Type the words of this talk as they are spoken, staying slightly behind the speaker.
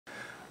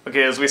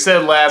Okay, as we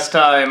said last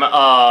time,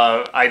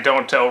 I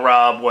don't tell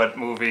Rob what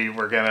movie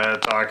we're gonna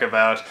talk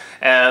about,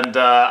 and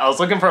I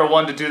was looking for a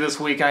one to do this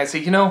week, and I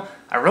said, you know,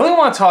 I really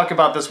want to talk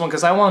about this one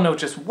because I want to know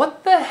just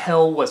what the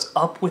hell was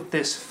up with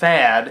this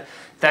fad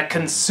that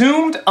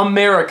consumed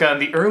America in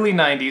the early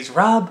 90s.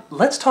 Rob,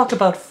 let's talk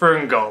about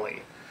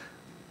FernGully.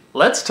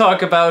 Let's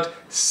talk about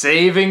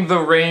saving the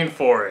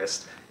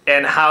rainforest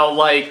and how,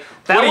 like,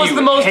 that was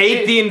the most...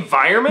 hate the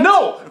environment?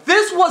 No!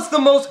 This was the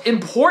most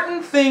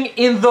important thing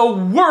in the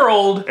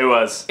world. It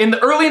was. In the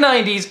early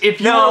 90s,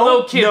 if you were a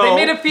little kid. They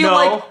made it feel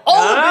like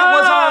all of it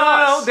was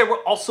on us. There were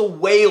also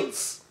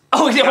whales.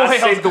 Oh, yeah, Gotta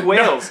whales. save the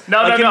whales.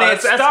 No, like no,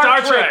 that's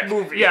Star Trek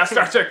movie. Yeah,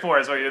 Star Trek 4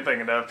 is what you're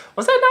thinking of.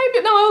 Was that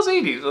 90s? No, it was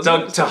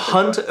 80s. To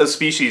hunt a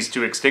species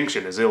to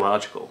extinction is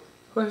illogical.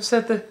 Whoever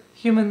said the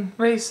human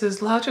race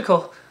is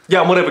logical?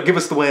 Yeah, whatever. Give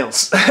us the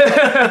whales.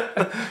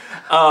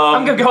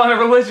 I'm gonna go on a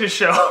religious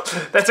show.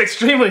 That's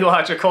extremely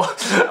logical.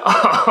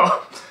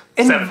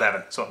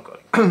 7-7, so I'm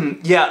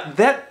going. Yeah,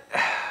 that...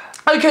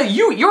 Okay,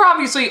 you're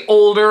obviously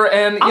older,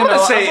 and I'm gonna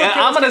say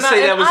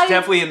that was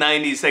definitely a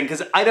 '90s thing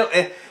because I don't.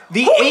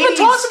 The Who 80s... even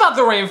talks about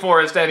the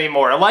rainforest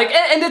anymore? Like,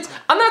 and it's,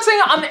 I'm not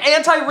saying I'm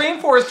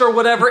anti-rainforest or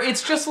whatever,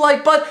 it's just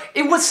like, but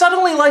it was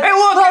suddenly like, hey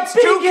look, it's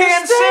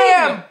Toucan Sam!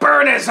 Sam!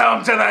 Burn his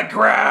home to the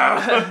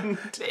ground!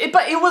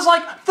 But it was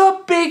like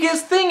the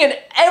biggest thing, and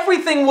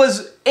everything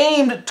was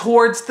aimed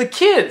towards the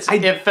kids.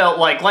 It felt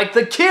like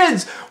the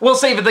kids will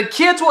save it, the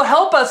kids will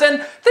help us, and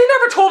they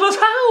never told us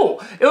how.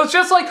 It was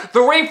just like,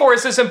 the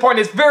rainforest is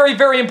important, it's very,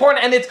 very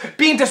important, and it's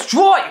being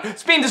destroyed.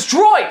 It's being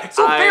destroyed.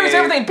 So bears,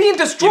 everything being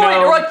destroyed.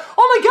 You're like,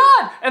 oh my God!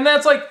 And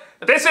that's like,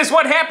 this is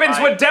what happens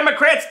when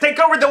Democrats take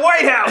over the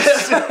White House.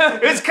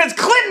 It's because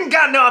Clinton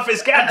got in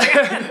office,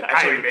 goddamn.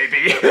 Actually,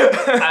 maybe.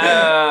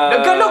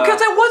 No,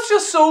 because it was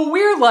just so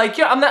weird. Like,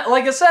 yeah, I'm not.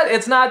 Like I said,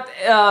 it's not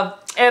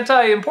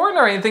anti-important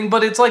or anything,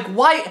 but it's like,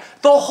 why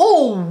the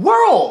whole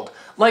world,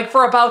 like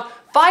for about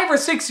 5 or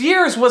 6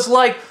 years, was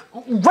like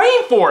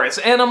rainforest,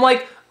 and I'm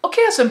like,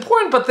 okay, it's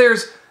important, but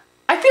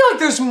I feel like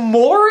there's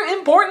more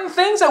important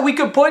things that we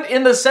could put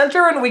in the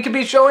center and we could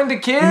be showing to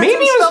kids.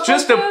 Maybe it was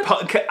just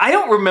like I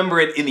don't remember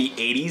it in the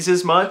 80s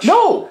as much.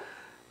 No.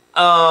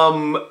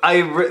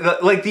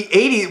 Like the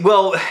 80s,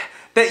 well,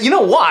 you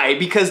know why?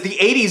 Because the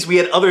 80s we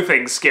had other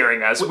things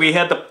scaring us. We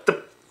had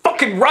the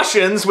fucking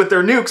Russians with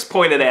their nukes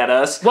pointed at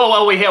us.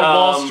 Well, we had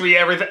Wall Street,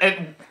 everything.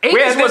 And 80s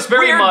we had was this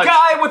very weird much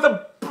guy with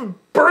a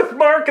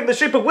birthmark in the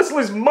shape of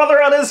Whistler's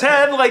mother on his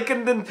head, like,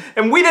 and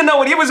we didn't know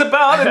what he was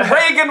about, and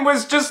Reagan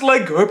was just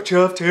like,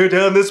 Gorbachev, tear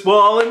down this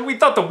wall, and we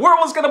thought the world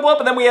was gonna blow up,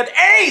 and then we had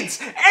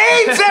AIDS!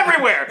 AIDS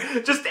everywhere!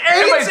 Just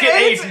AIDS,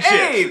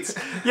 AIDS!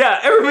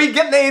 Yeah, everybody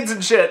getting AIDS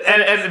and shit.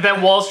 And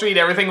then Wall Street,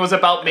 everything was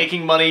about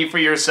making money for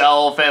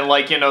yourself, and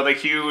like, you know, the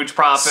huge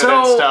profit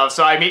and stuff,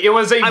 so I mean, it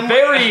was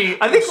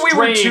I think we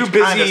were too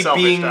busy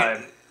being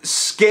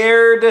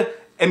scared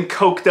and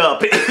coked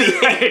up in the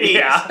 80s.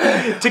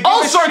 Yeah.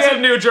 All sorts of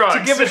new drugs.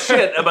 To give a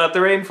shit about the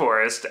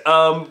rainforest.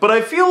 But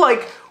I feel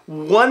like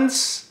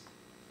once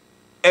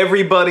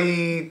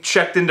everybody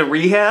checked into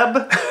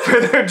rehab for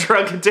their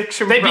drug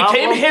addiction problem,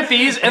 became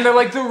hippies, and they're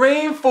like, the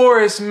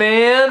rainforest,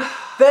 man.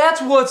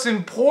 That's what's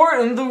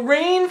important, the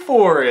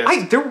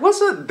rainforest.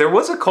 There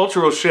was a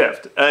cultural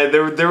shift.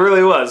 There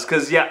really was.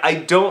 Because, yeah,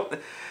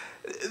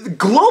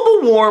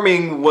 global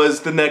warming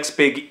was the next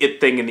big it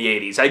thing in the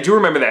 80s. I do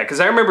remember that, because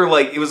I remember,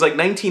 like, it was like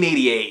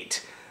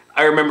 1988.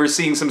 I remember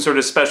seeing some sort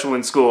of special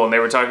in school, and they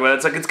were talking about it.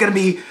 It's like, it's gonna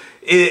be,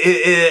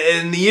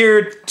 in the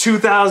year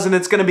 2000,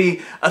 it's gonna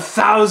be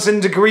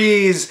 1,000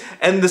 degrees,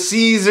 and the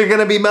seas are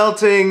gonna be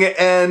melting,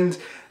 and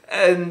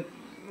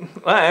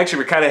well, actually,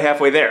 we're kind of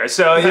halfway there.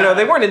 So, you know,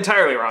 they weren't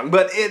entirely wrong,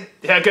 but it...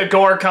 Yeah,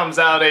 Gore comes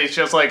out, it's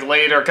just like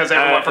later, because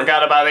everyone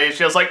forgot about it. It's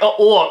just like, oh,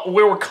 look,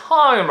 we were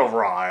kind of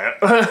right.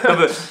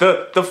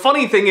 the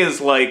funny thing is,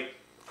 like,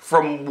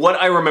 from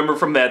what I remember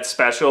from that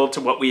special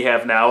to what we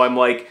have now, I'm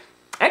like,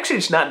 actually,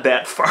 it's not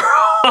that far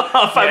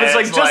off. I was,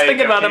 like, just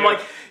thinking about it, I'm like,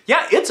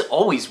 yeah, it's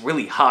always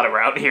really hot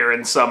around here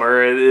in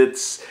summer.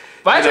 It's...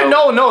 But actually,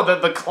 no,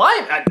 the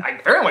climate,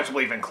 I very much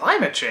believe in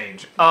climate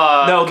change.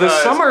 No, the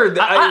summer...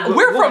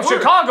 we're from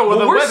Chicago where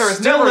the weather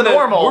is never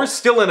normal. We're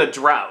still in a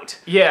drought.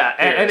 Yeah,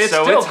 and it's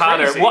still it's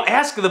hotter. Crazy. Well,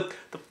 ask the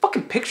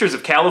fucking pictures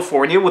of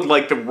California with,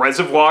 like, the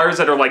reservoirs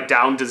that are, like,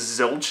 down to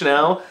zilch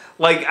now.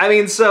 Like, I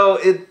mean,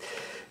 so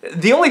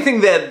the only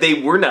thing that they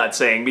were not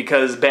saying,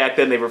 because back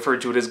then they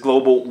referred to it as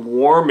global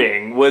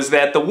warming, was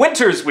that the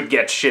winters would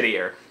get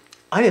shittier.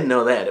 I didn't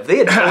know that. If they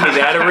had told me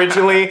that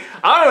originally,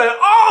 I would have been,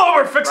 oh,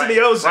 we're fixing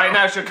the ozone. Right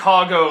now,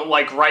 Chicago,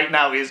 like right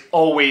now, is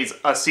always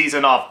a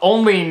season off.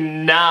 Only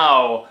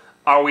now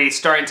are we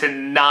starting to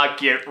not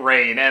get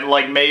rain, and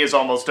like May is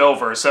almost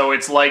over. So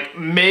it's like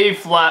May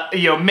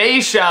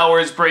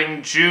showers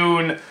bring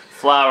June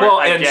flowers. Well,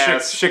 I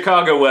guess.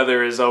 Chicago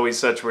weather is always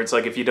such where it's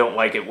like, if you don't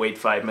like it, wait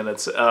 5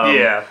 minutes.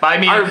 Yeah, but I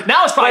mean,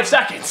 now it's 5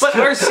 seconds. But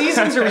our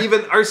seasons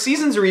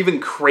are even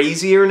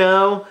crazier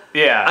now.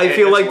 Yeah, I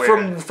feel like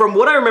from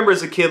what I remember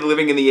as a kid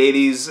living in the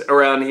 80s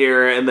around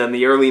here and then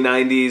the early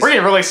 90s. We're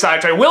getting really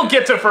sidetracked. We'll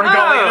get to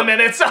FernGully in a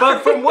minute. But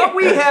from what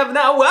we have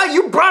now, well,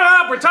 you brought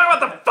it up We're talking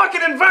about the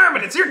fucking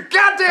environment. It's your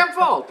goddamn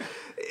fault.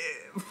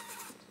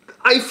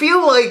 I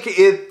feel like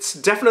it's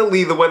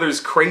definitely the weather's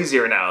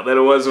crazier now than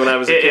it was when I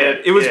was a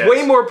kid. It was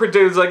way more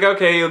predictable. It's like,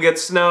 okay, you'll get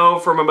snow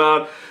from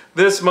about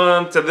this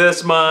month to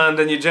this month,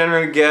 and you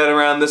generally get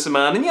around this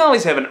amount, and you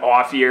always have an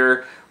off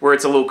year where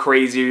it's a little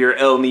crazier, your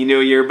El Nino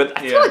year, but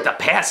I feel like the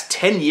past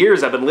 10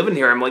 years I've been living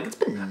here, I'm like, it's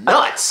been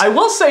nuts. I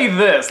will say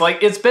this,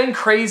 like, it's been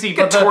crazy,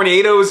 but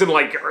tornadoes in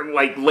like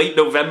late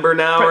November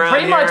now around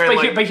pretty much,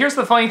 here. but here's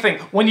the funny thing.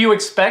 When you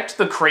expect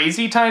the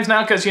crazy times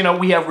now, because, you know,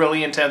 we have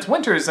really intense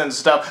winters and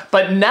stuff,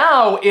 but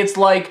now it's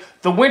like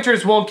the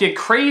winters won't get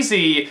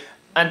crazy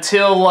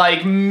until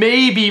like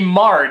maybe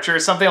March or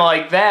something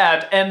like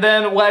that, and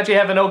then we'll actually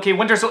have an okay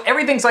winter, so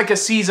everything's like a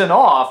season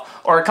off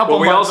or a couple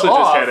months off. We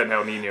also just had an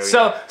El Nino.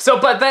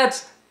 But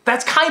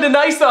that's kind of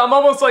nice, though. I'm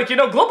almost like, you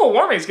know, global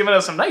warming's giving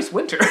us some nice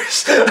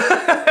winters.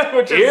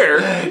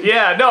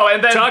 Yeah, no,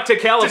 and then talk to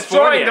California.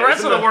 Destroying the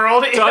rest of the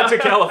world. Talk to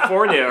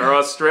California or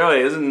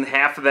Australia. Isn't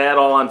half of that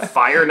all on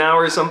fire now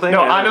or something?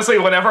 No, honestly,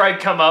 whenever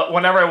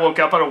I woke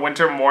up on a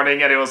winter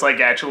morning and it was like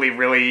actually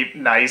really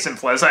nice and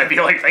pleasant, I'd be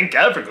like, thank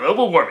God for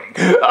global warming.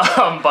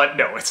 But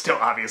no, it's still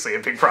obviously a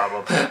big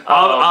problem.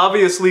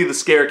 Obviously, the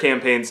scare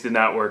campaigns did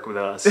not work with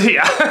us.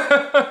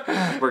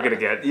 Yeah. We're gonna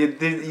get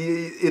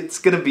it's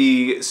gonna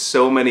be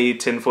so many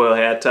tinfoil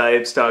hat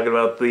types talking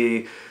about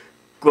the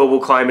global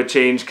climate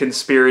change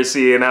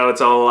conspiracy and how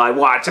it's all a lie.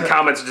 Watch, the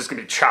comments are just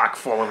gonna be chock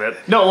full of it.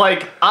 No,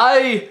 like,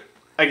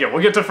 again,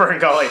 we'll get to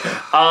FernGully.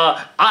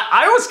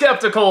 I was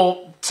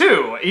skeptical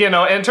too, you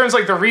know, in terms of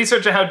like the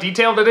research and how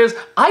detailed it is.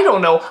 I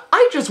don't know.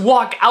 I just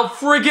walk out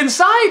friggin'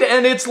 side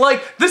and it's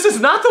like, this is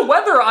not the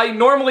weather I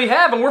normally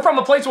have, and we're from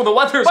a place where the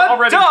weather's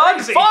already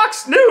crazy.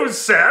 Fox News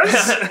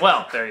says.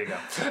 Well, there you go.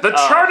 The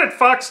chart at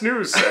Fox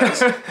News says.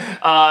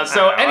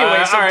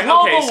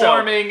 Global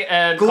warming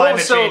and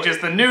climate change is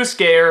the new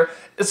scare.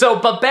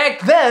 But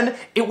back then,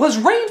 it was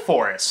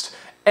rainforest.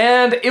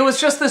 And it was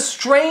just this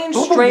strange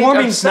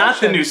warming's obsession. not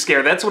the new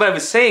scare. That's what I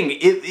was saying.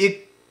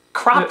 It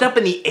cropped up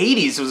in the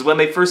 80s was when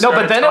they first started.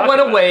 No, but then it went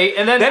away,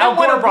 and then Al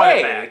Gore brought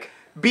it back.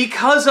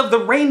 Because of the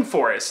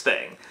rainforest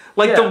thing.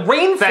 Like, the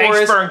rainforest...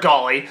 Thanks,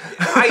 FernGully.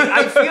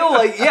 I feel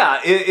like,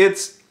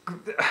 it's...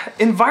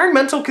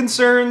 Environmental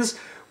concerns...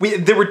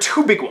 There were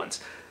two big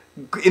ones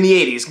in the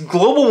 80s.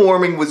 Global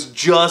warming was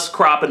just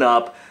cropping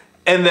up.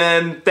 And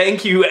then,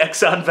 thank you,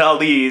 Exxon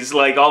Valdez,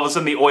 like, all of a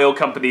sudden the oil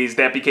companies,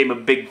 that became a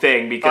big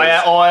thing because... Oh,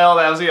 yeah, oil,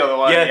 that was the other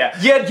one,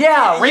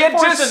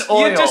 rainforest and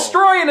oil. You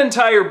destroy an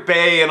entire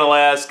bay in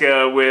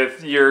Alaska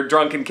with your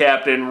drunken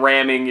captain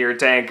ramming your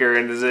tanker,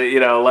 and, you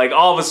know, like,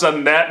 all of a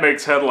sudden that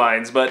makes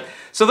headlines, but...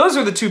 So those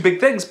are the two big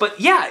things, but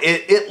yeah,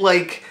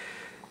 like...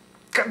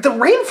 The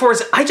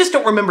rainforest, I just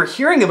don't remember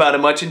hearing about it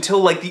much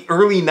until, like, the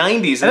early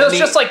 90s. And it was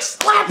just, like,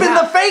 slap in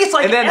the face,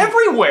 like,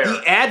 everywhere.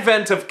 The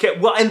advent of...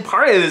 Well, and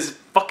part of it is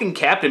fucking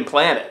Captain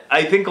Planet.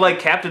 I think, like,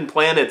 Captain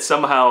Planet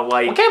somehow,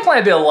 like... Well, Captain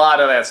Planet did a lot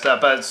of that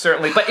stuff, but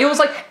certainly... But it was,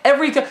 like,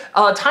 everything...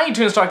 Tiny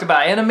Toons talked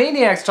about it.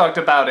 Animaniacs talked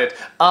about it.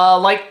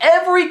 Like,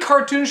 every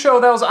cartoon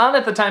show that was on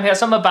at the time had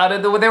something about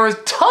it. There was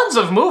tons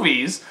of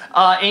movies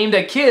aimed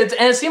at kids,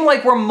 and it seemed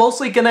like we're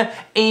mostly gonna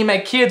aim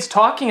at kids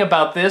talking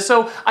about this,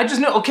 so I just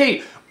knew,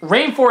 okay...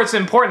 Rainforest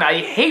important. I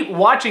hate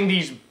watching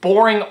these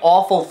boring,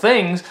 awful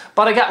things,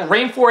 but I got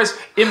rainforest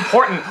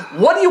important.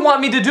 What do you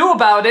want me to do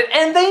about it?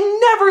 And they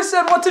never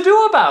said what to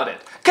do about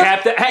it.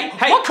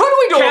 Hey, what could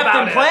we do about it?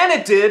 Captain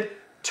Planet did.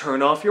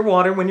 Turn off your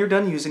water when you're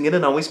done using it,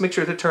 and always make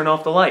sure to turn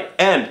off the light.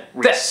 And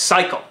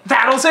recycle.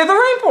 That'll save the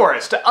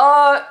rainforest.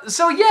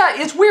 So yeah,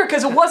 it's weird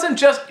because it wasn't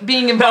just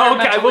being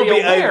environmentally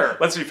aware.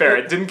 Let's be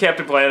fair. Didn't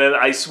Captain Planet?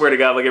 I swear to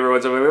God, like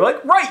everyone's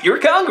like, right, you're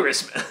a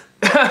congressman.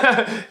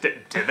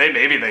 Did they?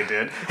 Maybe they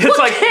did.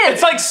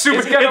 It's like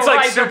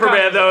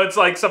Superman though. It's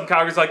like some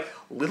Congress like,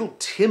 little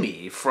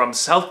Timmy from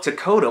South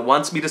Dakota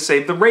wants me to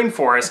save the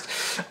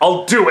rainforest.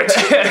 I'll do it.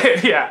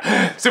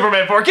 Yeah.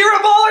 Superman 4. Get rid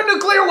of all our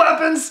nuclear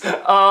weapons.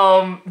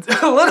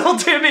 Little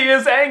Timmy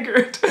is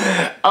angered.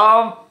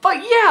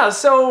 But yeah.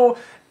 So.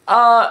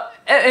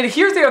 And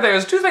here's the other thing.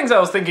 There's two things I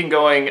was thinking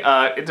going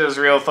into his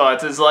real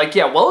thoughts. Is like,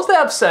 yeah, what was the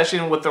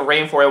obsession with the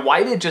rainforest?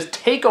 Why did it just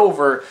take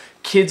over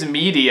kids'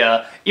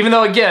 media? Even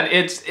though, again,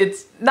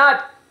 it's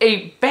not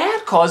a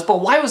bad cause, but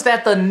why was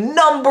that the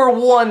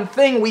 #1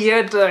 thing we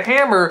had to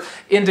hammer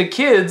into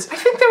kids? I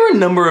think there were a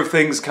number of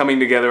things coming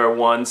together at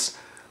once.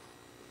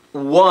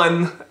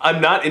 One, I'm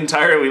not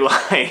entirely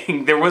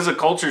lying. There was a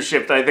culture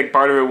shift. I think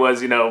part of it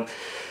was, you know,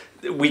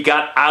 we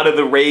got out of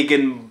the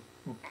Reagan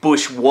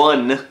Bush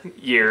 1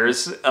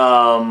 years.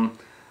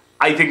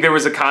 I think there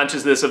was a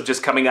consciousness of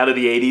just coming out of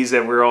the 80s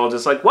that we're all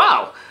just like,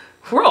 wow,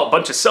 we're all a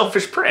bunch of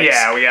selfish pricks.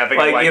 Yeah, we have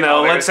like you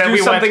know, let's do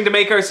something to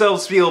make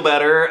ourselves feel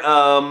better.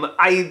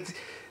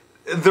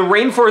 The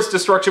rainforest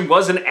destruction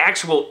was an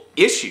actual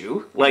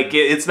issue. Like,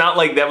 it's not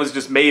like that was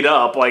just made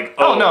up. Like,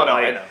 no,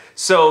 I know.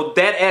 So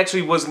that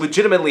actually was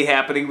legitimately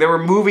happening. There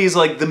were movies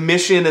like The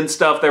Mission and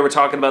stuff that were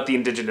talking about the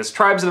indigenous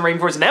tribes in the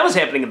rainforest, and that was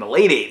happening in the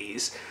late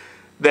 80s.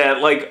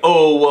 That, like,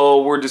 oh,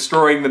 well, we're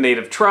destroying the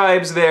native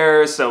tribes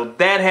there, so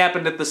that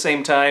happened at the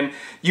same time.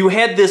 You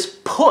had this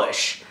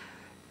push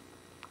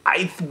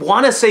I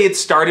want to say it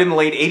started in the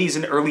late 80s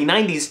and early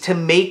 90s to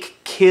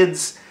make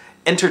kids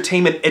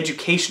entertainment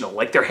educational.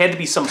 Like there had to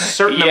be some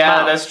certain amount.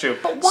 Yeah, that's true.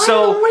 But why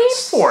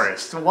the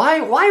rainforest?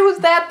 Why was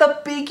that the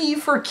biggie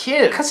for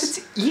kids? Because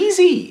it's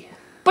easy.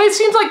 But it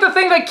seems like the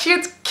thing that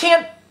kids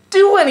can't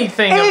do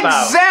anything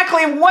about.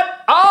 Exactly what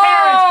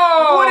parents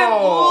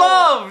wouldn't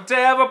love to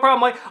have a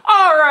problem. Like,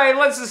 all right,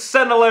 let's just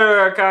send a letter to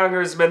our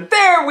congressman.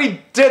 There,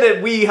 we did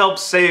it. We helped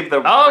save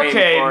the rainforest.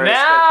 Okay,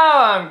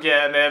 now I'm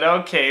getting it.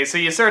 Okay, so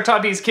you start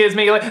talking to these kids,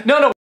 making like,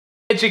 no,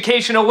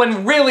 educational,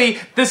 when really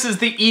this is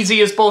the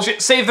easiest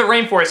bullshit. Save the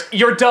rainforest.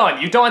 You're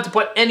done. You don't have to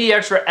put any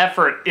extra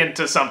effort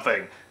into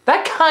something.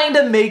 That kind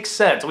of makes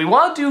sense. We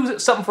want to do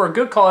something for a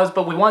good cause,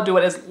 but we want to do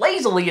it as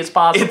lazily as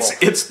possible.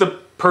 It's the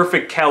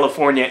perfect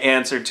California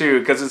answer, too,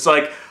 because it's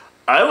like,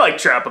 I like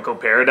tropical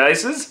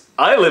paradises.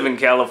 I live in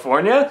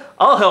California.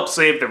 I'll help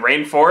save the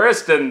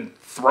rainforest and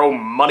throw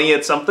money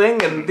at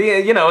something. And,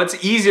 you know,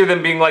 it's easier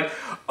than being like,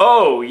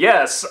 oh,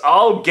 yes,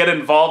 I'll get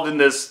involved in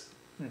this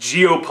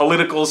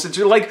geopolitical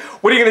situation. Like,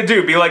 what are you going to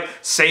do? Be like,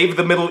 save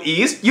the Middle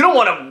East? You don't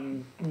want to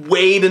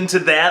wade into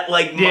that,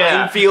 like,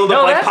 minefield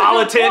of, like,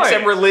 politics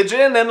and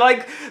religion, and,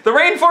 like, the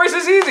rainforest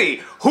is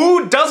easy.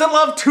 Who doesn't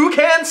love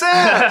toucan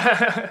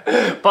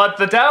Sam? But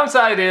the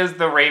downside is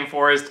the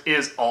rainforest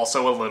is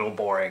also a little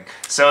boring.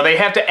 So they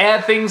have to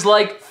add things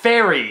like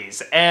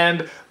fairies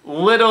and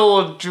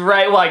little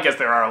well, I guess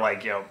there are,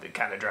 like, you know,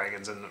 kind of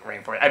dragons in the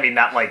rainforest. I mean,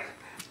 not, like,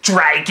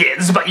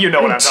 dragons, but you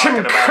know what I'm talking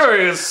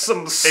about.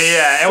 Some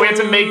and we have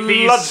to make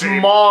these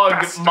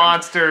smog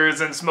monsters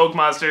and smoke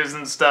monsters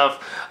and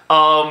stuff.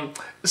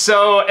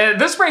 So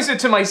this brings me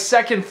to my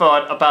second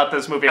thought about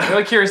this movie. I'm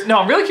really curious. No,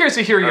 I'm really curious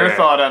to hear your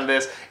thought on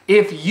this.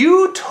 If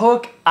you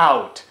took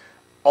out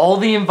all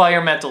the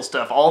environmental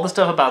stuff, all the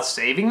stuff about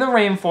saving the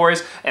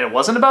rainforest, and it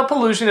wasn't about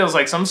pollution, it was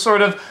like some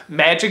sort of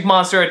magic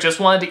monster that just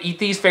wanted to eat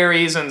these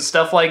fairies and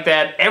stuff like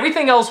that,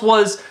 everything else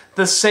was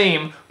the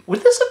same,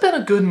 would this have been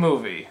a good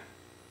movie?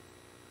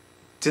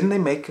 Didn't they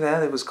make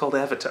that? It was called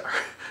Avatar.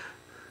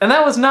 And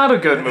that was not a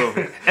good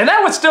movie. And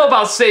that was still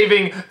about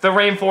saving the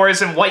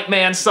rainforest and white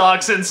man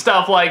sucks and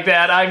stuff like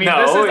that. I mean,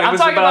 no, this is, I'm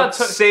talking about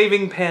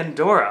saving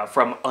Pandora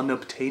from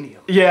unobtainium.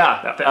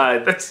 Yeah.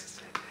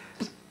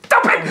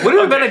 Stop it! Would it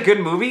have been a good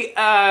movie?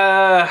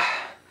 I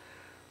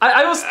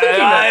was thinking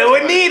that. It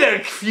would need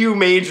a few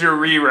major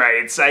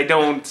rewrites. I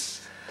don't...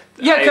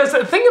 Yeah, because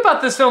the thing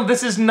about this film,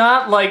 this is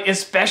not like,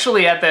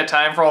 especially at that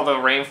time for all the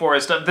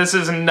rainforest stuff, this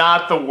is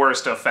not the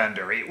worst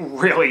offender. It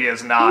really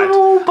is not.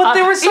 No, but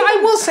there was,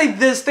 I will say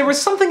this, there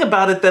was something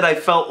about it that I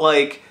felt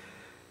like,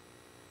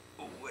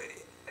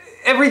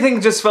 everything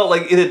just felt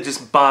like it had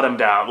just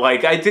bottomed out.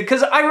 Like, I did,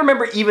 because I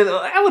remember even,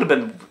 I would have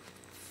been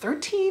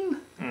 13?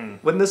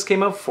 When this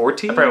came out,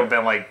 14? I probably would have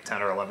been like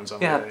 10 or 11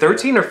 something. Yeah,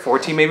 13 or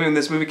 14 maybe when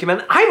this movie came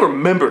out. I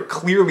remember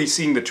clearly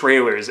seeing the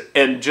trailers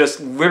and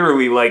just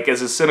literally like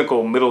as a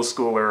cynical middle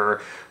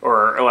schooler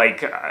or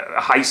like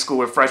a high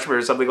schooler freshman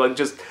or something, like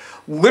just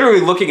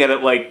literally looking at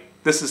it like,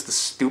 this is the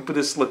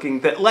stupidest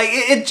looking thing. Like,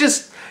 it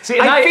just... See,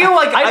 I feel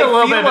like I had a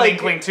little bit of an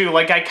inkling too.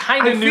 Like, I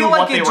kind of knew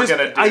what they were going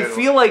to do. I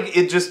feel like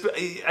it just...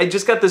 I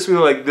just got this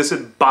feeling like this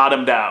had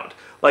bottomed out.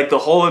 Like the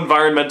whole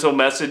environmental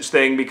message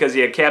thing, because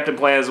you had Captain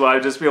Planet as well, I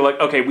just feel like,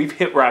 okay, we've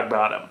hit rock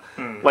bottom.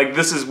 Like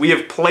this is, we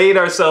have played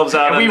ourselves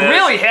out. And we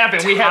really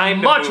haven't. We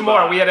had much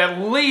more. We had at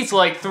least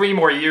like 3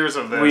 more years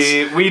of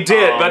this. We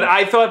did, but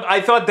I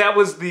thought that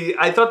was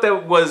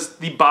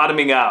the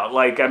bottoming out.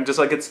 Like I'm just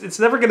like it's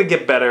never gonna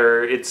get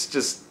better. It's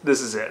just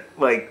this is it.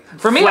 Like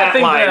for me, I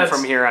think that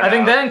from here on out. I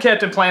think then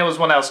Captain Planet was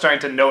when I was starting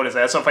to notice it.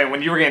 That's so funny.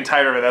 When you were getting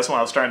tired of it, that's when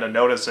I was starting to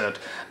notice it.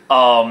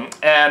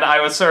 And I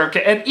was sort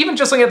of, and even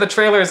just looking at the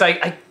trailers,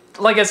 I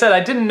like I said,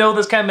 I didn't know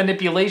this kind of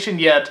manipulation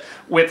yet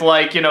with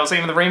like, you know,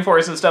 saving the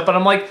rainforest and stuff, but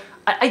I'm like,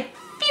 I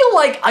feel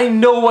like I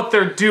know what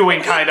they're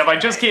doing, kind of. I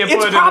just can't put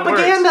it in words. It's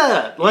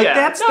propaganda! Like, yeah,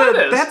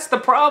 that's the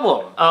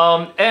problem.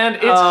 And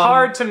it's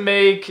hard to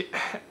make,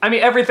 I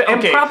mean, everything, and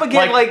okay,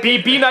 propaganda, like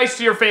be nice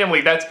to your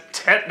family, that's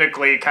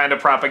technically kind of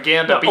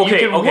propaganda, but you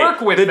can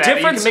work with that,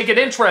 you can make it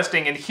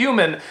interesting and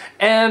human,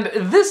 and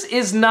this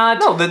is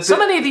not, so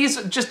many of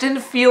these just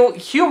didn't feel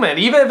human.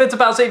 Even if it's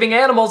about saving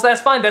animals,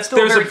 that's fine, that's still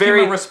a very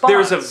human response.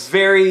 There's a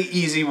very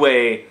easy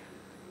way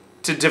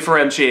to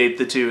differentiate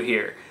the two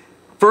here.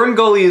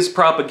 FernGully is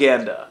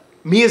propaganda.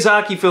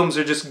 Miyazaki films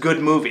are just good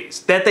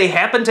movies. That they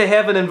happen to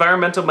have an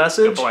environmental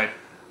message. Good point.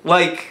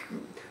 Like,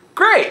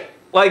 great.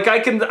 Like I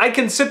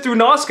can sit through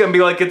Nausicaa and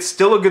be like, it's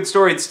still a good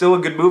story, it's still a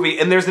good movie,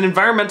 and there's an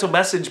environmental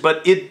message,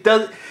 but it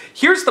does.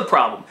 Here's the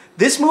problem.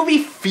 This movie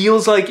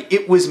feels like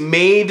it was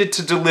made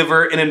to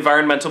deliver an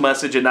environmental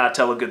message and not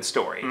tell a good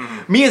story.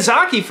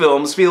 Miyazaki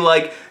films feel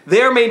like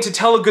they're made to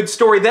tell a good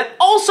story that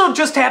also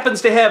just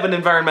happens to have an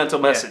environmental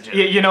message in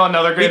it. You know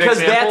another great example?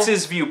 Because that's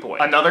his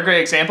viewpoint. Another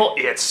great example,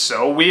 it's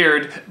so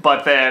weird,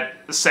 but that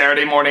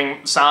Saturday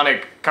morning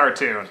Sonic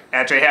cartoon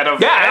actually had a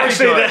very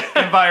good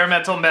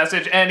environmental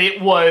message, and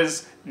it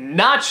was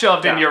not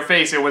shoved in your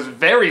face. It was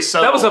very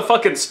subtle. That was a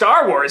fucking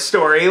Star Wars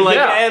story, like,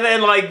 Yeah.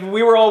 and like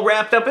we were all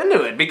wrapped up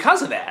into it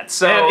because of that.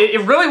 So And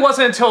it really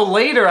wasn't until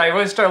later I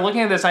really started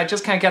looking at this. I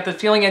just kind of got the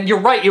feeling, and you're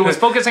right. It was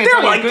focusing on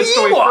They're telling like a good the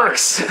story Ewoks.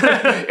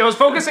 first. It was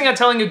focusing on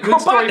telling a good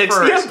story Robotnik's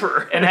the first,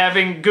 Emperor. and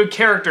having good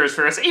characters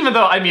first. Even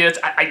though I mean,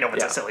 I know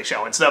it's a silly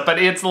show and stuff,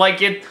 but it's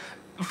like it.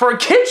 For a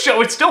kid's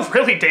show, it's still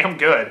really damn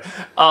good.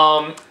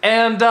 And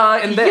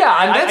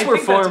that's where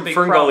FernGully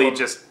FernGully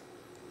just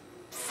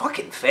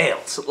fucking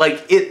fails.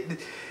 Like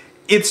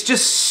it's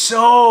just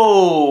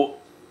so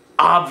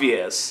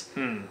obvious.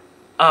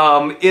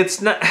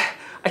 It's not.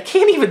 I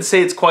can't even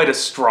say it's quite a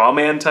straw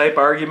man type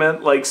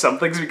argument. Like some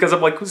things, because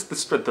I'm like, who's the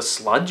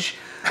sludge?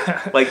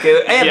 Like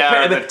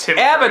Avatar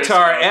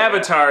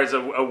is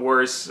a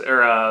worse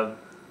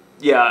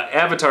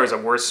Avatar is a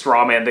worse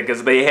straw man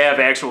because they have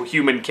actual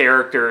human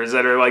characters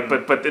that are like,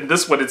 but in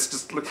this one it's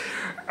just like,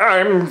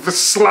 I'm the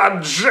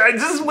sludge.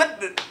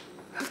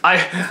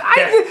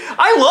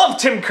 I love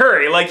Tim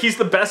Curry. Like, he's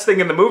the best thing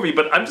in the movie,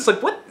 but I'm just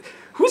like, what?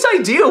 Whose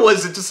idea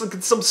was it? Just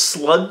like some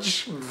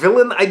sludge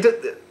villain?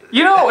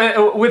 You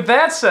know, with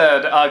that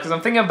said, because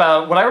I'm thinking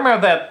about, when I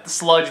remember that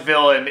sludge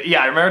villain,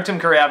 I remember Tim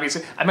Curry,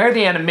 obviously. I remember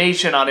the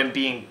animation on him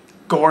being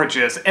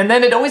gorgeous. And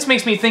then it always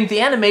makes me think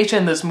the animation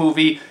in this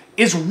movie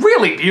is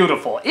really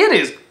beautiful. It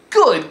is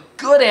good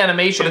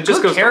animation, but it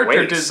just good goes to character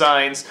waste.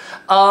 designs.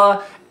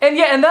 And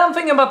now I'm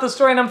thinking about the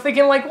story, and I'm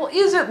thinking, like, well,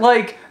 is it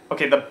like...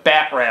 Okay, the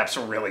bat rap's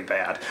really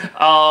bad.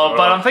 But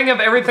I'm thinking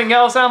of everything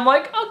else, and I'm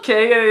like,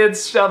 okay,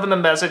 it's shoving the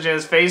message in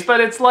his face, but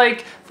it's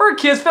like, for a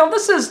kid's film,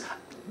 this is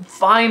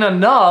fine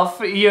enough.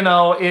 You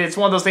know, it's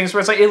one of those things where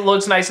it's like, it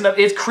looks nice enough,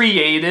 it's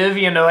creative,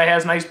 you know, it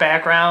has nice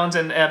backgrounds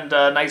and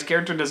nice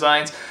character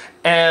designs.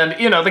 And,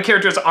 you know, the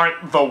characters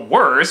aren't the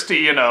worst,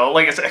 you know,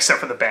 like,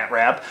 except for the bat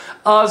rap.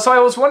 So I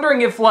was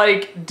wondering if,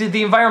 like, did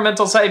the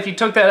environmental side, if you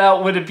took that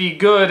out, would it be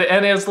good?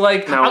 And it's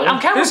like, no.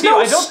 I'm kind of There's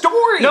with you. no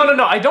story.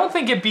 No. I don't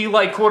think it'd be,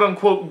 like,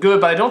 quote-unquote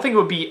good, but I don't think it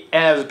would be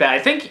as bad. I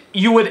think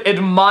you would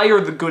admire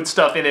the good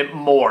stuff in it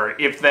more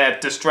if that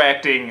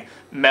distracting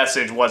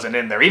message wasn't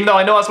in there. Even though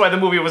I know that's why the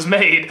movie was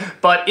made,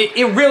 but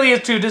it really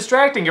is too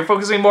distracting. You're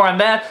focusing more on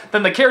that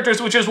than the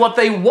characters, which is what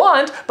they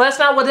want, but that's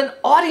not what an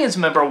audience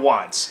member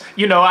wants.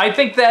 You know, I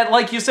think that,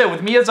 like you said,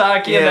 with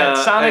Miyazaki and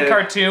that Sonic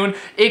cartoon,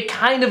 it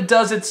kind of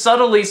does it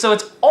subtly, so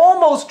it's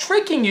almost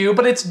tricking you,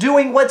 but it's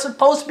doing what's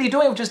supposed to be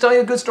doing, which is telling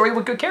a good story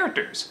with good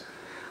characters.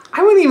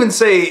 I wouldn't even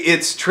say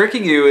it's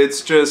tricking you, it's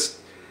just...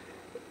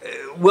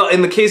 Well,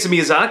 in the case of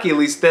Miyazaki, at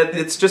least, that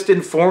it's just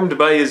informed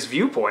by his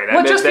viewpoint.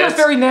 Well, it just feels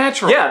very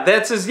natural.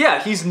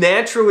 Yeah, he's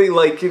naturally,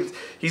 like,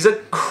 he's a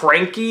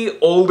cranky,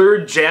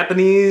 older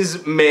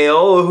Japanese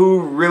male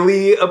who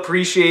really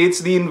appreciates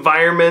the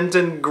environment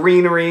and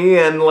greenery,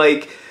 and,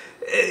 like,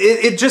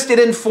 it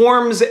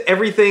informs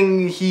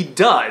everything he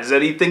does,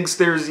 and he thinks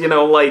there's, you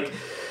know, like...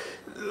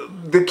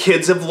 The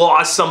kids have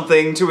lost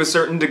something to a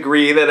certain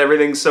degree, that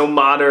everything's so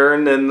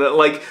modern, and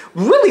like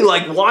really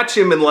like watch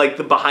him in like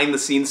the behind the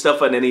scenes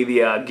stuff on any of the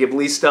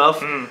Ghibli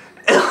stuff. And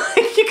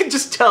like, you can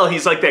just tell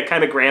he's like that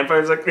kind of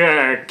grandfather. He's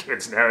like,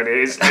 kids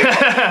nowadays.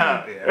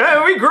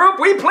 We grew up,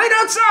 we played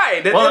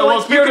outside.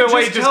 Well, Spirited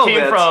Away just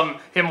came from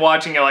him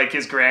watching like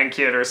his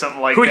grandkid or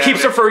something like that. Who he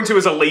keeps referring to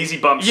as a lazy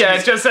bum. Yeah,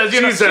 it just says,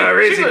 you know, she's a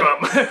lazy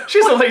bum.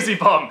 She's a lazy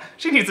bum.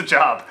 She needs a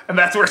job. And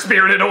that's where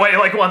Spirited Away,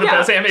 like one of the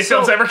best anime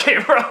films ever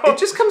came from. It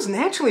just comes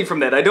naturally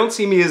from that. I don't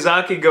see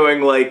Miyazaki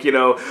going like, you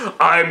know,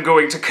 I'm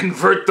going to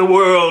convert the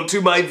world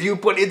to my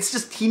viewpoint. It's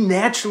just, he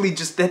naturally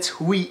just, that's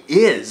who he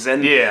is.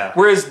 And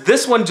whereas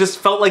this one just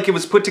felt like it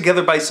was put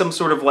together by some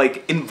sort of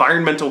like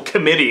environmental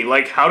committee.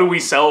 Like, how do we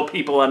sell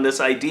people on this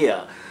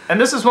idea? And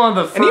this is one of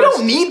the first... And you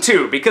don't need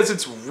to, because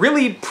it's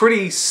really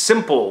pretty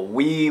simple.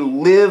 We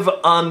live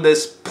on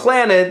this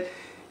planet.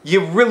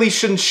 You really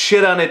shouldn't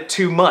shit on it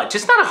too much.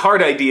 It's not a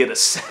hard idea to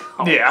sell.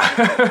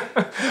 Yeah.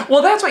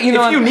 Well, that's what, you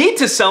know... If you need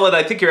to sell it,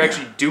 I think you're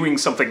actually doing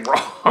something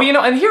wrong. Well, you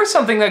know, and here's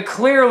something that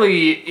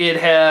clearly it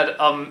had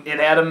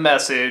a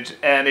message,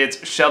 and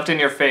it's shoved in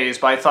your face,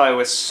 but I thought it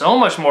was so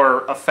much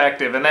more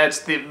effective, and that's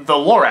the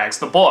Lorax,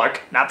 the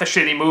book, not the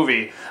shitty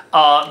movie.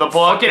 The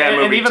book,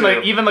 and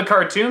even the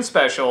cartoon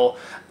special...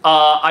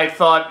 I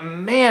thought,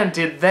 man,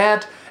 did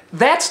that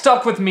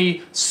stuck with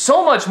me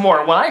so much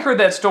more. When I heard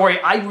that story,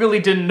 I really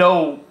didn't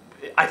know.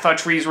 I thought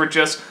trees were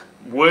just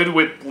wood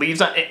with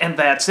leaves on, and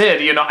that's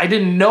it. You know, I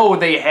didn't know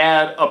they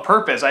had a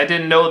purpose. I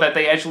didn't know that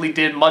they actually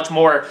did much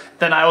more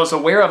than I was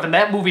aware of, and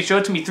that movie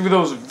showed to me through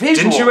those visuals.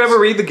 Didn't you ever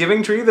read The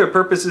Giving Tree? Their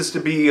purpose is to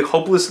be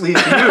hopelessly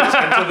abused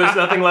until there's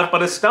nothing left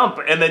but a stump,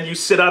 and then you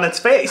sit on its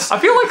face. I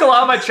feel like a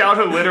lot of my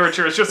childhood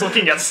literature is just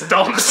looking at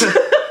stumps.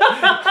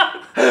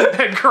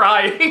 And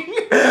crying.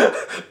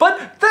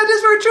 But that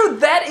is very true.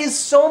 That is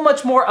so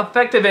much more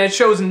effective, and it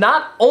shows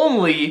not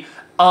only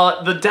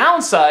the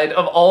downside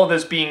of all of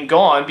this being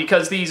gone,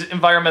 because these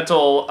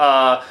environmental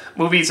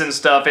movies and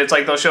stuff, it's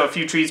like they'll show a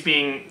few trees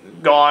being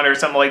gone or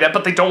something like that,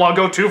 but they don't want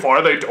to go too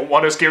far. They don't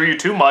want to scare you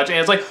too much. And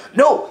it's like,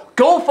 no,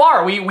 go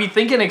far. We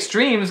think in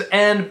extremes,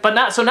 but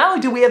not. So not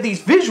only do we have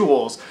these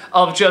visuals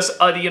of just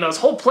this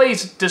whole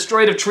place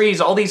destroyed of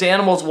trees, all these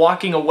animals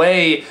walking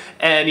away,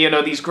 and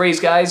these gray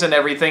skies and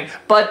everything,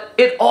 but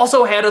it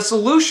also had a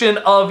solution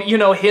of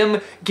him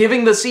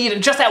giving the seed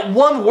and just that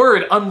one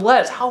word,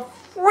 unless. How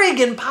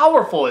friggin'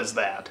 powerful is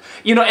that?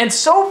 And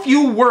so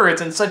few words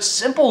and such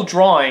simple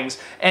drawings,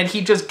 and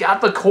he just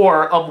got the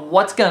core of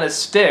what's gonna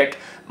stick,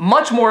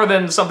 much more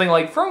than something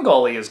like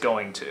FernGully is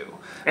going to.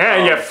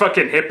 Yeah, you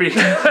fucking hippie.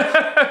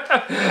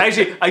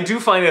 Actually, I do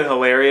find it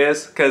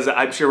hilarious, because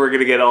I'm sure we're going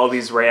to get all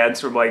these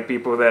rants from, like,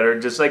 people that are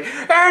just like,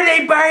 are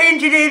they buying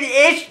into the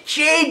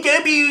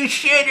SJW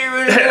shit?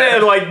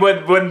 And, like,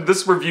 when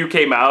this review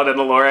came out in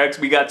the Lorax,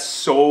 we got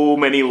so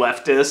many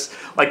leftists,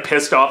 like,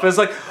 pissed off. It's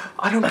like,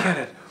 I don't get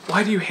it.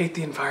 Why do you hate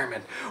the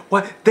environment?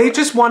 What? They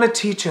just want to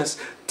teach us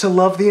to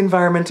love the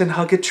environment and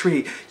hug a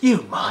tree.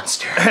 You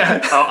monster.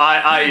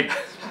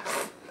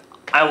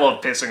 I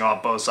love pissing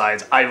off both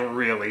sides. I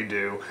really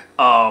do.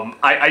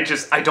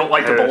 I don't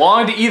like to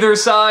belong to either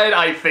side.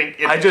 I think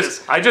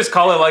it's I just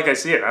call it like I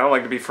see it. I don't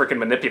like to be freaking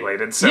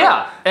manipulated. So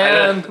yeah,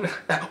 and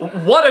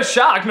what a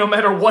shock! No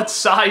matter what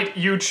side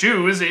you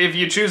choose, if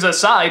you choose a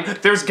side,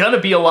 there's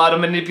gonna be a lot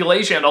of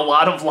manipulation, a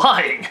lot of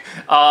lying,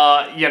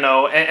 and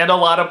a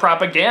lot of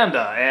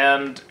propaganda.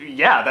 And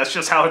yeah, that's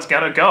just how it's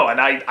gonna go. And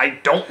I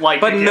don't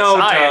like to get side.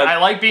 Doug, I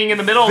like being in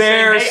the middle.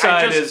 Their saying, hey,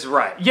 side is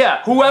right.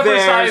 Yeah, whoever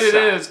side it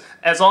is.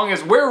 As long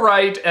as we're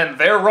right and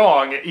they're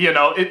wrong,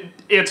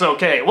 it's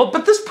okay. Well,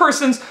 but this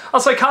person's a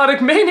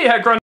psychotic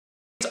maniac on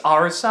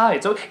our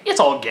side, so it's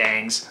all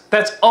gangs.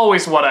 That's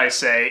always what I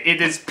say. It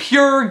is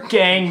pure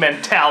gang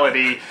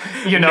mentality,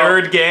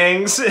 Nerd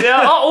gangs. Yeah.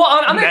 Oh,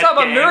 well, I'm not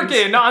talking about nerd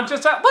gang. No, I'm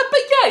just talking. But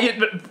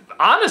yeah.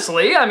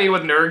 Honestly, I mean,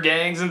 with nerd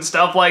gangs and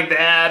stuff like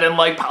that, and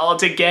like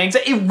politic gangs,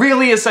 it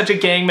really is such a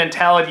gang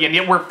mentality, and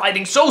yet we're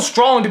fighting so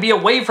strong to be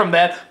away from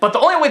that. But the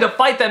only way to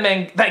fight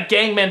that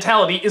gang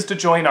mentality is to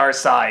join our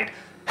side.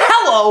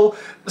 Hello.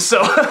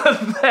 So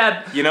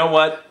that you know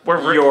what?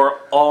 You're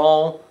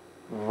all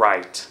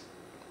right,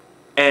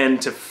 and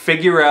to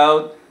figure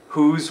out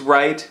who's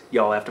right,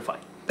 y'all have to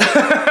fight.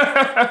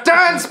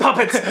 Dance,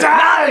 puppets,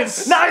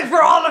 dance! Nice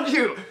for all of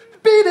you.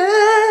 Beat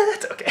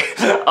it! Okay.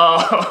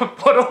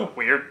 What a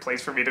weird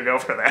place for me to go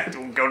for that.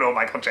 Go to a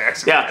Michael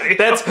Jackson. Yeah,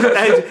 that's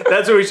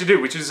what we should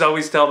do. We should just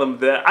always tell them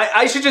that.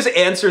 I should just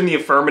answer in the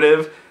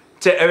affirmative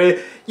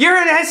to, you're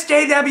an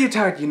SJW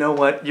tard. You know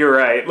what? You're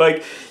right.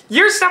 Like,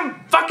 you're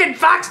some fucking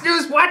Fox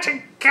News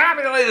watching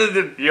comedy.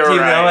 You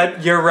know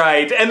what? You're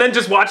right. And then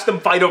just watch them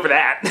fight over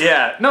that.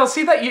 Yeah. No,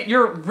 see that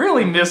you're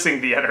really missing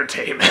the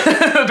entertainment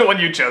when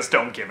you just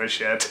don't give a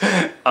shit.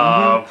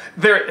 I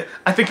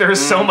think there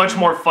is so much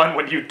more fun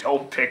when you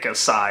don't pick a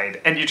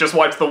side and you just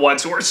watch the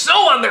ones who are so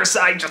on their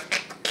side just.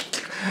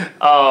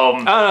 I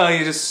don't know,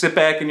 you just sit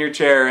back in your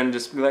chair and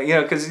just be like,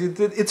 because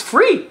it's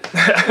free.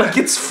 Like,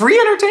 it's free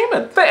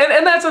entertainment.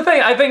 And that's the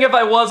thing. I think if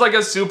I was like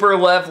a super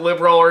left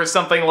liberal or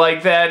something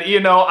like that,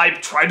 I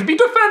tried to be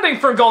defending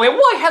FernGully.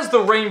 Why has the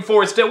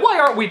rainforest dead? Why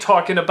aren't we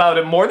talking about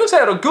it more? This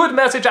had a good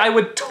message. I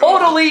would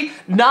totally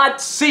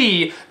not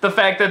see the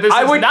fact that this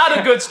is not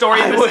a good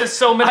story. This is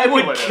so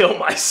manipulative. I would kill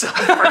myself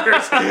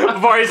first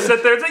before I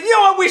sit there and say, you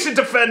know what, we should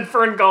defend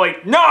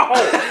FernGully. No!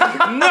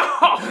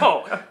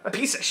 No!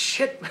 Piece of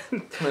shit.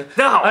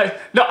 I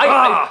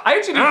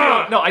actually do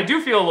feel, I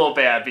do feel a little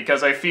bad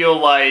because I feel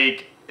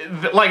like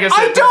I said,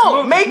 I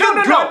don't make a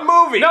good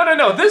movie.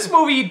 No. This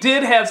movie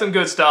did have some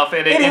good stuff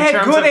in it. It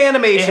had good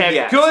animation. It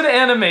had good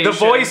animation.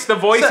 The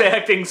voice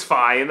acting's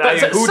fine. Who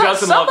doesn't love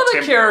some of the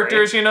Tim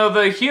characters? Curry?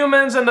 The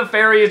humans and the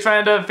fairy is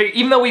trying to.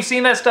 Even though we've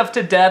seen that stuff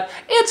to death,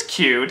 it's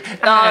cute.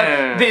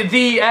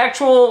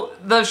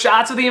 The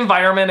shots of the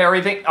environment, and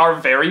everything are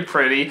very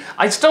pretty.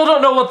 I still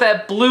don't know what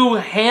that blue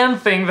hand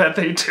thing that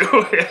they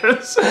do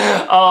is.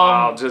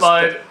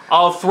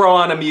 I'll throw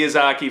on a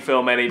Miyazaki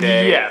film any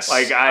day. Yes.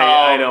 Like,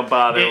 I don't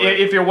bother with.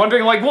 If you're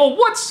wondering, like, well,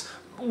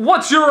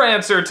 what's your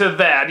answer to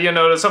that?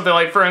 To something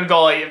like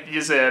FernGully,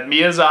 you said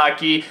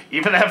Miyazaki,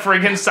 even that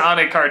friggin'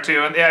 Sonic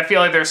cartoon. I feel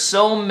like there's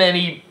so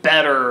many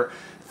better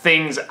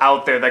things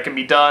out there that can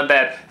be done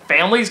that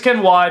families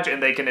can watch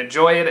and they can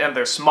enjoy it, and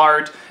they're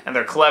smart and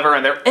they're clever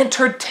and they're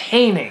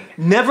entertaining.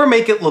 Never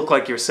make it look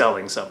like you're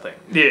selling something.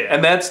 Yeah.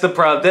 And that's the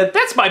problem.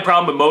 That's my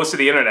problem with most of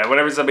the internet.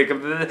 Whenever somebody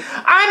comes,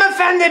 I'm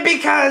offended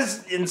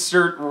because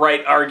insert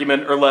right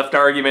argument or left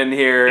argument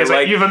here. It's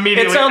like you've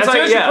immediately, it sounds as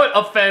soon like, as you put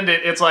offended,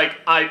 it's like,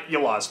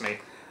 you lost me.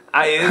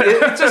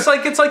 It's just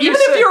like, it's like even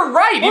if you're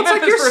right, well, even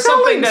if it's for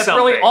something that's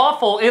really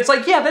awful, it's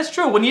like, yeah, that's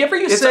true. Whenever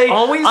you say,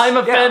 I'm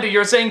offended,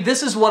 you're saying,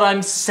 this is what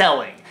I'm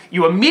selling.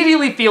 You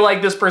immediately feel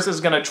like this person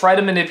is going to try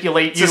to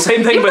manipulate you, the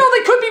same thing even though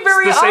they could be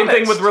very honest. It's the same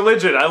thing with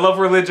religion. I love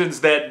religions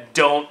that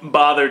don't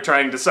bother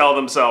trying to sell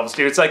themselves,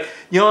 dude. It's like,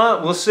 you know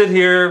what, we'll sit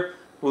here,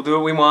 we'll do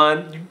what we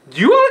want.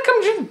 You want to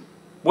come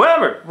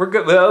whatever, we're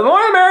good.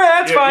 Morning, Mary,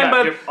 that's fine,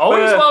 but you're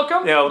always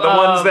welcome. You know, the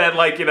ones that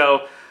like, you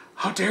know,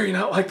 how dare you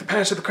not like the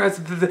Passion of the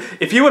Christ?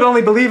 If you would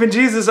only believe in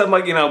Jesus, I'm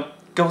like, you know,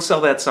 go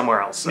sell that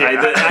somewhere else. Yeah.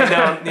 I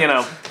don't, you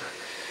know,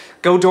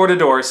 go door to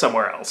door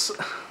somewhere else.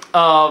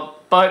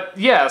 But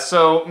yeah,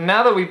 so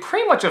now that we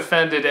pretty much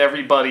offended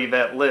everybody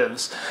that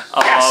lives,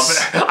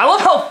 I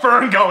love how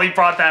FernGully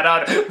brought that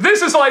out.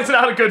 This is why it's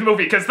not a good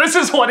movie, because this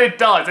is what it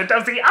does. It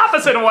does the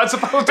opposite of what's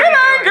supposed to be. It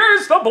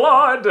angers the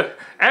blood.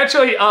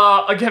 Actually,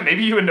 again,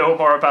 maybe you would know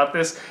more about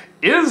this.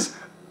 Is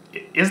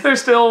there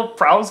still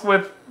problems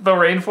with the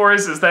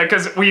rainforest? Is that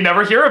because we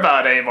never hear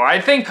about it anymore?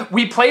 I think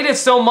we played it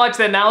so much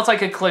that now it's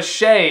like a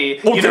cliche.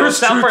 Well, there's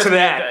truth to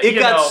that. It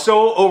got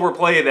so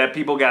overplayed that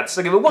people got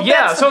sick of it. Well,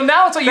 yeah, so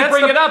now it's like you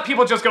bring it up,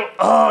 people just go,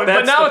 oh.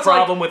 That's but now the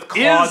problem with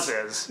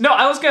clauses. No,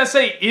 I was going to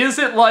say, is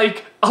it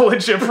like a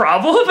legit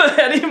problem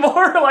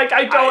anymore? Like,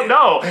 I don't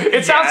know.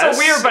 It sounds so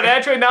weird, but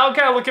actually now I'm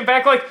kind of looking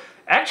back like,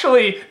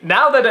 actually,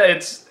 now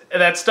that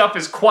that stuff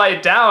is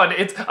quiet down,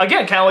 it's,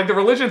 again, kind of like the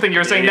religion thing you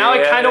were saying. Now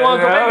I kind of want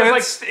to go back and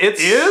is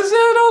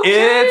it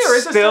okay?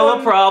 It's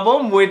still a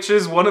problem, which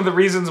is one of the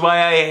reasons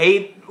why I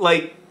hate,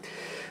 like,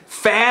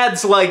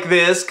 fads like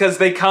this, because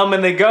they come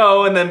and they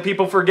go, and then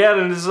people forget,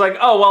 and it's like,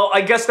 oh, well, I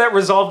guess that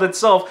resolved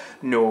itself.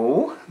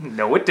 No,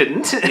 it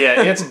didn't.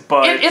 Yeah,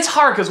 it's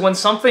hard, because when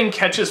something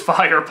catches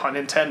fire, pun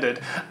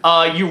intended,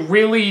 you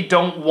really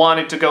don't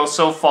want it to go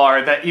so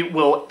far that it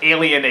will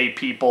alienate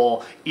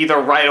people either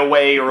right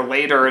away or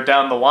later or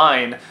down the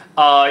line,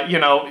 you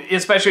know,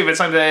 especially if it's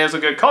something that has a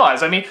good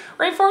cause. I mean,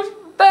 Rainforest,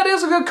 that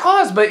is a good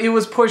cause, but it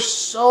was pushed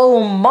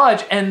so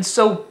much and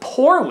so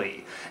poorly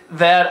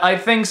that I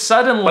think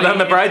suddenly... But on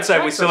the bright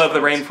side, we still have the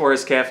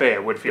Rainforest Cafe at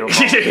Woodfield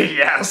Mall.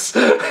 Yes.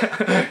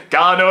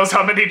 God knows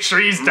how many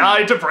trees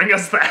died to bring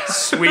us that.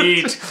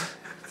 Sweet.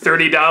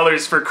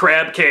 $30 for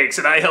crab cakes,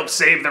 and I helped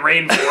save the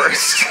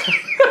rainforest.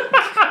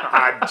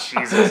 God,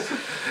 Jesus.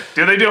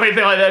 Do they do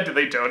anything like that? Do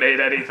they donate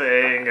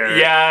anything? Or?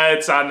 Yeah,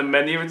 it's on the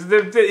menu.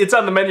 It's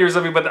on the menu or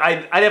something, but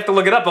I'd have to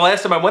look it up. The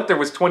last time I went there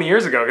was 20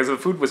 years ago because the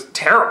food was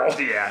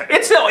terrible. Yeah.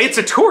 It's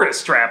a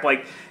tourist trap,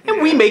 like,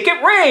 and we make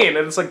it rain.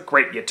 And it's like,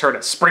 great, you turn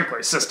a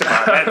sprinkler system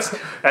on.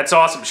 That's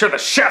awesome. Sure, the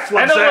chef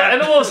loves that.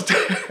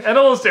 And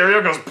a little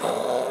stereo goes...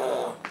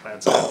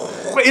 That's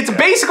it. It's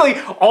basically,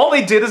 all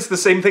they did is the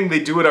same thing they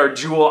do at our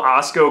Jewel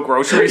Osco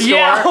grocery store.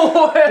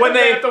 Yeah, when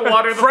they have to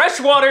water fresh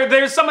water,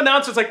 there's some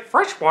announcement like,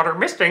 freshwater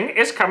misting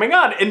is coming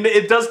on. And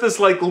it does this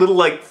like little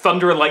like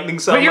thunder and lightning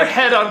sound. Put your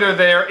head under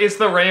there, it's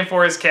the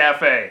Rainforest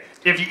Cafe.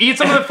 If you eat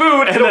some of the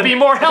food, it'll be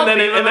more healthy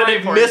and then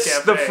it miss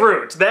the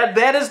fruit.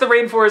 That is the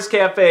Rainforest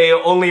Cafe,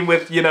 only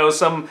with, you know,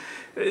 some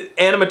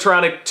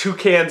animatronic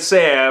Toucan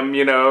Sam,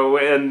 you know,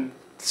 and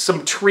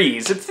some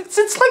trees.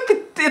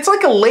 It's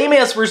like a lame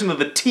ass version of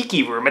the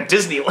Tiki Room at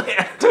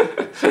Disneyland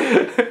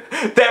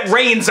that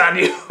rains on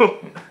you.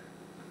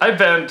 I've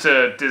been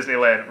to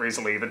Disneyland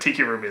recently. The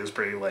Tiki Room is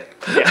pretty lame.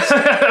 Yes,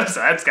 so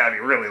that's gotta be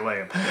really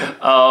lame.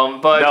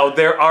 But no,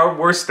 there are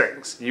worse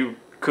things. You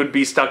could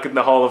be stuck in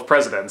the Hall of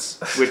Presidents,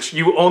 which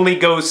you only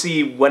go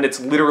see when it's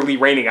literally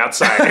raining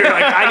outside. You're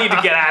like, I need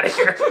to get out of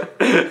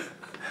here.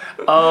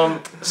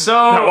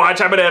 So now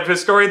watch, I'm gonna have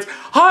historians.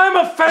 I'm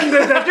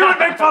offended that you would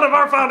make fun of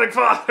our founding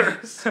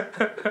fathers.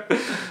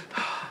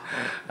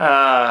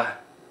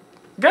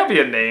 Gotta be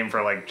a name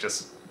for like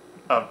just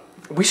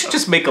we should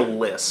just make a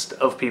list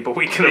of people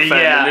we can offend.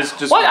 Yeah. And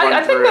just well,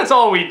 I think that's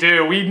all we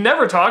do. We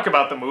never talk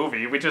about the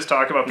movie. We just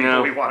talk about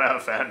people we want to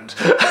offend.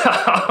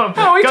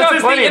 No, we talk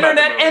plenty about the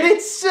internet, movie. and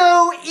it's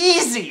so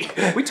easy.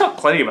 We talk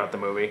plenty about the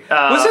movie.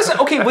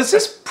 Was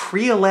this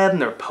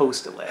pre-Aladdin or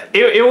post-Aladdin?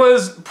 It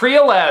was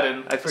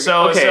pre-Aladdin. I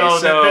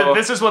forget.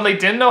 This is when they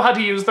didn't know how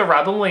to use the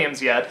Robin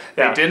Williams yet.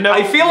 Yeah. They didn't know.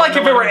 I feel like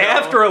if it were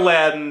after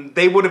Aladdin,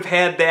 they would have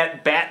had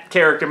that bat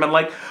character and been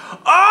like,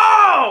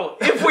 oh,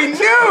 if we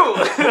knew.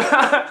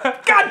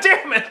 God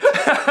damn it!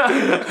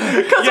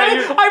 Because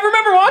I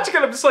remember watching it,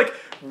 I'm just like,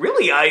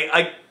 really,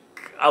 I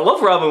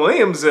love Robin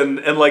Williams, and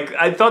like,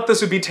 I thought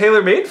this would be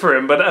tailor-made for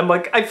him, but I'm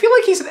like, I feel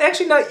like he's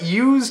actually not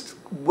used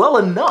well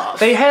enough.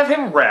 They have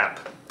him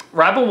rap.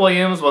 Robin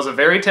Williams was a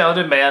very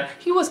talented man.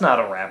 He was not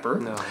a rapper.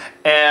 No.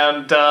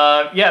 And,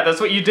 yeah, that's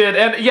what you did.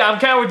 And, yeah, I'm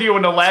kind of with you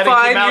when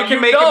Aladdin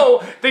came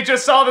out. They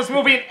just saw this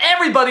movie, and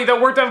everybody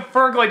that worked on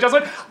FernGully just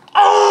went,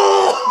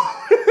 oh!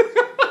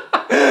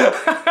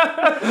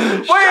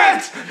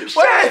 Wait!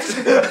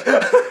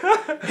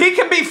 He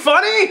can be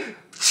funny?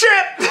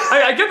 Shit!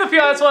 I get the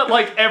feeling that's what,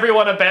 like,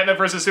 everyone at Batman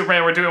vs.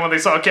 Superman were doing when they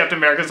saw Captain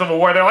America Civil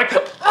War. They're like,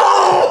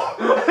 oh!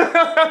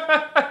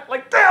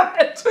 Like, damn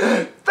it!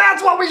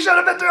 That's what we should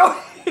have been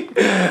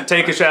doing!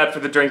 Take a shot for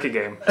the drinking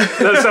game.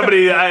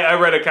 Somebody, I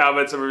read a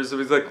comment, somebody's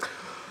like,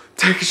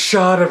 take a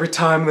shot every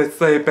time they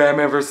say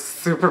Batman vs.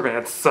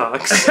 Superman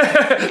sucks.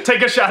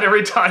 Take a shot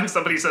every time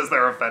somebody says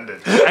they're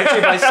offended. Actually,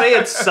 if I say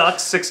it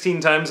sucks 16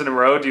 times in a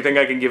row, do you think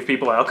I can give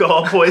people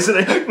alcohol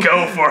poisoning?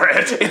 Go for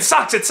it. It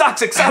sucks, it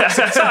sucks, it sucks,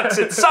 it sucks,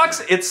 it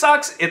sucks, it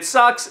sucks, it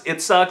sucks,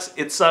 it sucks,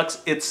 it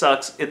sucks, it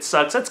sucks, it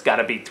sucks. That's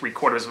gotta be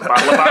 3/4 of a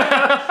bottle of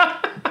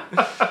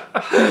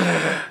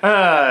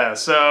vodka.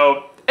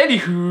 So,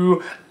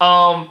 anywho,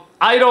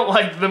 I don't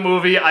like the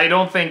movie. I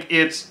don't think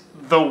it's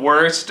the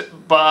worst,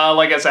 but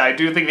like I said, I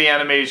do think the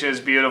animation is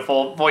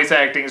beautiful. Voice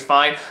acting is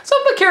fine.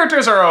 Some of the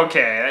characters are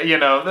okay. You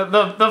know,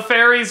 the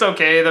fairy's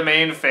okay, the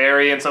main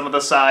fairy, and some of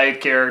the side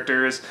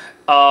characters.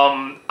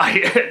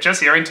 I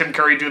just hearing Tim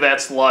Curry do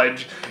that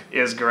sludge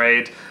is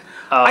great.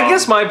 I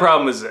guess my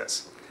problem is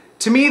this.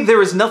 To me,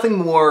 there is nothing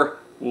more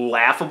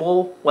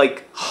laughable,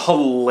 like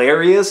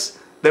hilarious,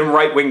 than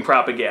right-wing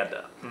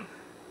propaganda.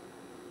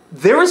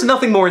 There is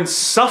nothing more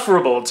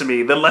insufferable to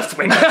me than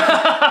left-wing.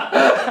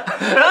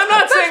 I'm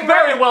not saying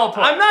very well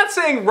put. I'm not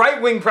saying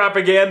right-wing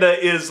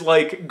propaganda is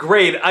like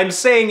great. I'm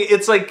saying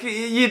it's like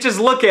you just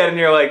look at it and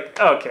you're like,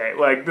 okay,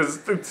 like this,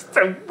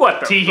 what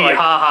the Tee hee like,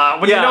 ha ha.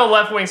 When you know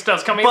left-wing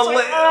stuff's coming, but it's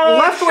like, oh,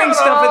 left-wing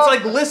stuff, it's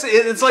like listening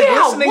to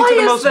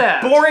the most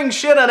boring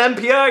shit on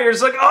NPR. You're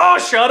just like, oh,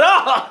 shut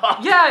up.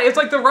 Yeah, it's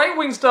like the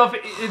right-wing stuff,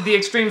 the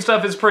extreme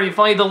stuff is pretty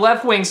funny. The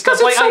left-wing stuff,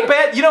 because it's so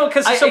bad, you know,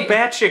 because it's so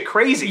batshit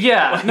crazy.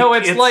 Yeah, like, no,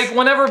 it's like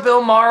whenever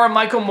Bill Maher and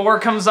Michael Moore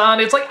comes on,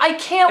 it's like I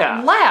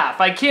can't laugh.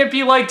 I can't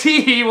be like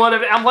tee hee.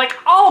 I'm like,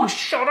 oh,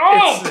 shut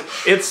up.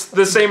 It's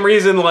the same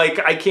reason like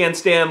I can't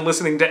stand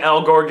listening to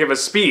Al Gore give a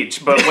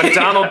speech, but when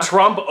Donald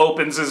Trump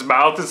opens his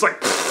mouth, it's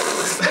like.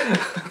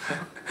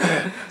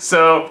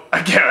 So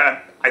again,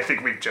 I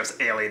think we've just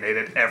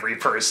alienated every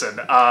person.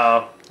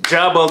 Job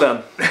well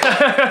done.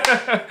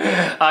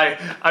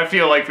 I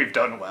feel like we've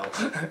done well.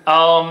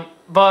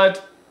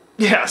 But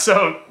yeah,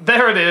 so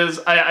there it is.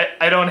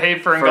 I don't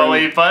hate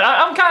FernGully, but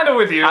I'm kind of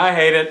with you. I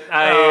hate it.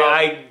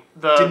 I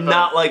did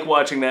not like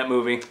watching that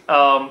movie.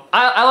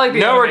 I like the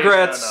no animation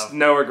regrets. enough.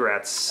 No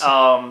regrets.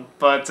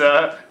 But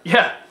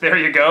yeah, there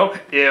you go.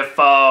 If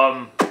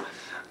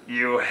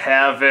you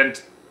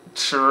haven't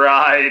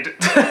tried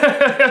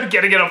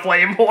getting in a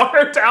flame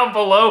war down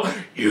below,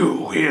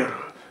 you will.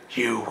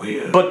 You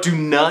will. But do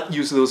not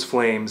use those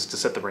flames to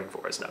set the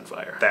rainforest on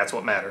fire. That's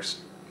what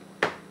matters.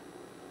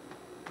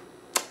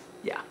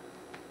 Yeah.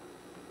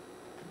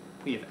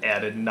 We've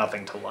added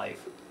nothing to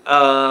life.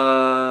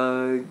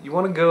 You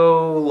want to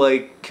go,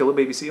 like, kill a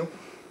baby seal?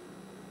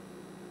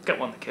 Got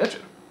one in the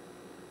kitchen.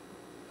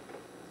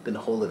 Been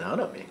holding out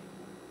on me.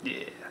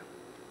 Yeah.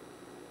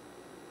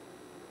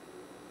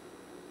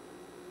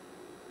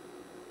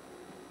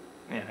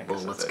 Yeah, I guess Well,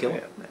 let's that's kill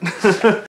it. it.